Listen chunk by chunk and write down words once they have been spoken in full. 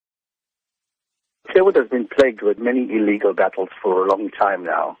Clairwood has been plagued with many illegal battles for a long time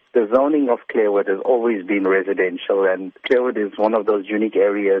now. The zoning of Clairwood has always been residential, and Clairwood is one of those unique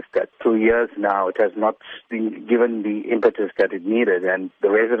areas that through years now it has not been given the impetus that it needed, and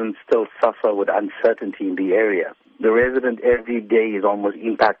the residents still suffer with uncertainty in the area. The resident every day is almost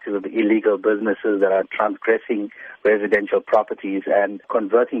impacted with illegal businesses that are transgressing residential properties and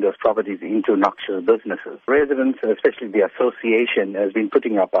converting those properties into noxious businesses. Residents, and especially the association, has been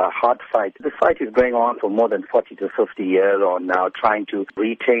putting up a hard fight. The fight is going on for more than 40 to 50 years on now, trying to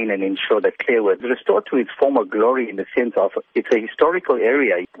retain and ensure that Clairwood is restored to its former glory in the sense of it's a historical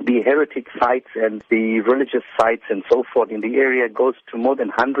area. The heritage sites and the religious sites and so forth in the area goes to more than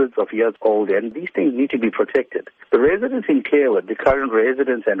hundreds of years old, and these things need to be protected. The residents in Clairwood, the current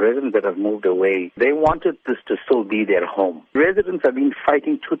residents and residents that have moved away, they wanted this to still be their home. Residents have been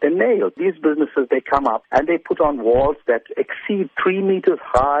fighting tooth and nail. These businesses, they come up and they put on walls that exceed 3 meters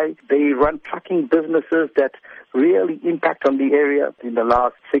high. They run trucking businesses that really impact on the area. In the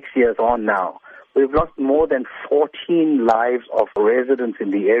last 6 years on now, we've lost more than 14 lives of residents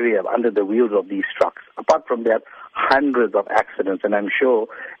in the area under the wheels of these trucks. Apart from that, hundreds of accidents, and I'm sure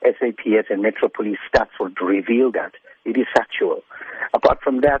SABC and Metro Police stats would reveal that. It is factual. Apart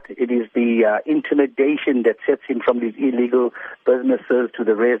from that, it is the intimidation that sets in from these illegal businesses to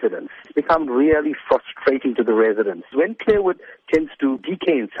the residents. It's become really frustrating to the residents. When Clairwood tends to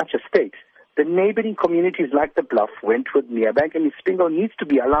decay in such a state, the neighboring communities like the Bluff, Wentworth, Merebank and Spingo needs to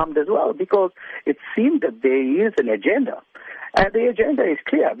be alarmed as well, because it seems that there is an agenda. And the agenda is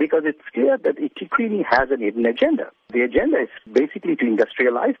clear, because it's clear that eThekwini has an hidden agenda. The agenda is basically to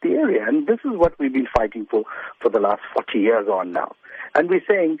industrialize the area, and this is what we've been fighting for the last 40 years on now. And we're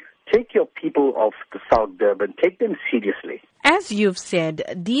saying, take your people of the South Durban, take them seriously. As you've said,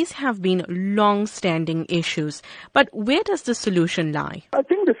 these have been long-standing issues. But where does the solution lie? I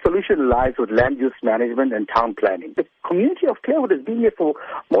think the solution lies with land use management and town planning. The community of Clairwood has been here for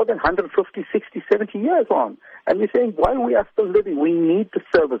more than 150, 60, 70 years on. And we're saying, while we are still living, we need the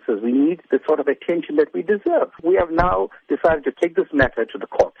services, we need the sort of attention that we deserve. We have now decided to take this matter to the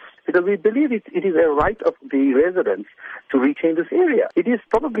courts, because we believe it is a right of the residents to retain this area. It is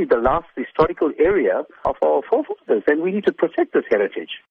probably the last historical area of our forefathers, and we need to protect this heritage.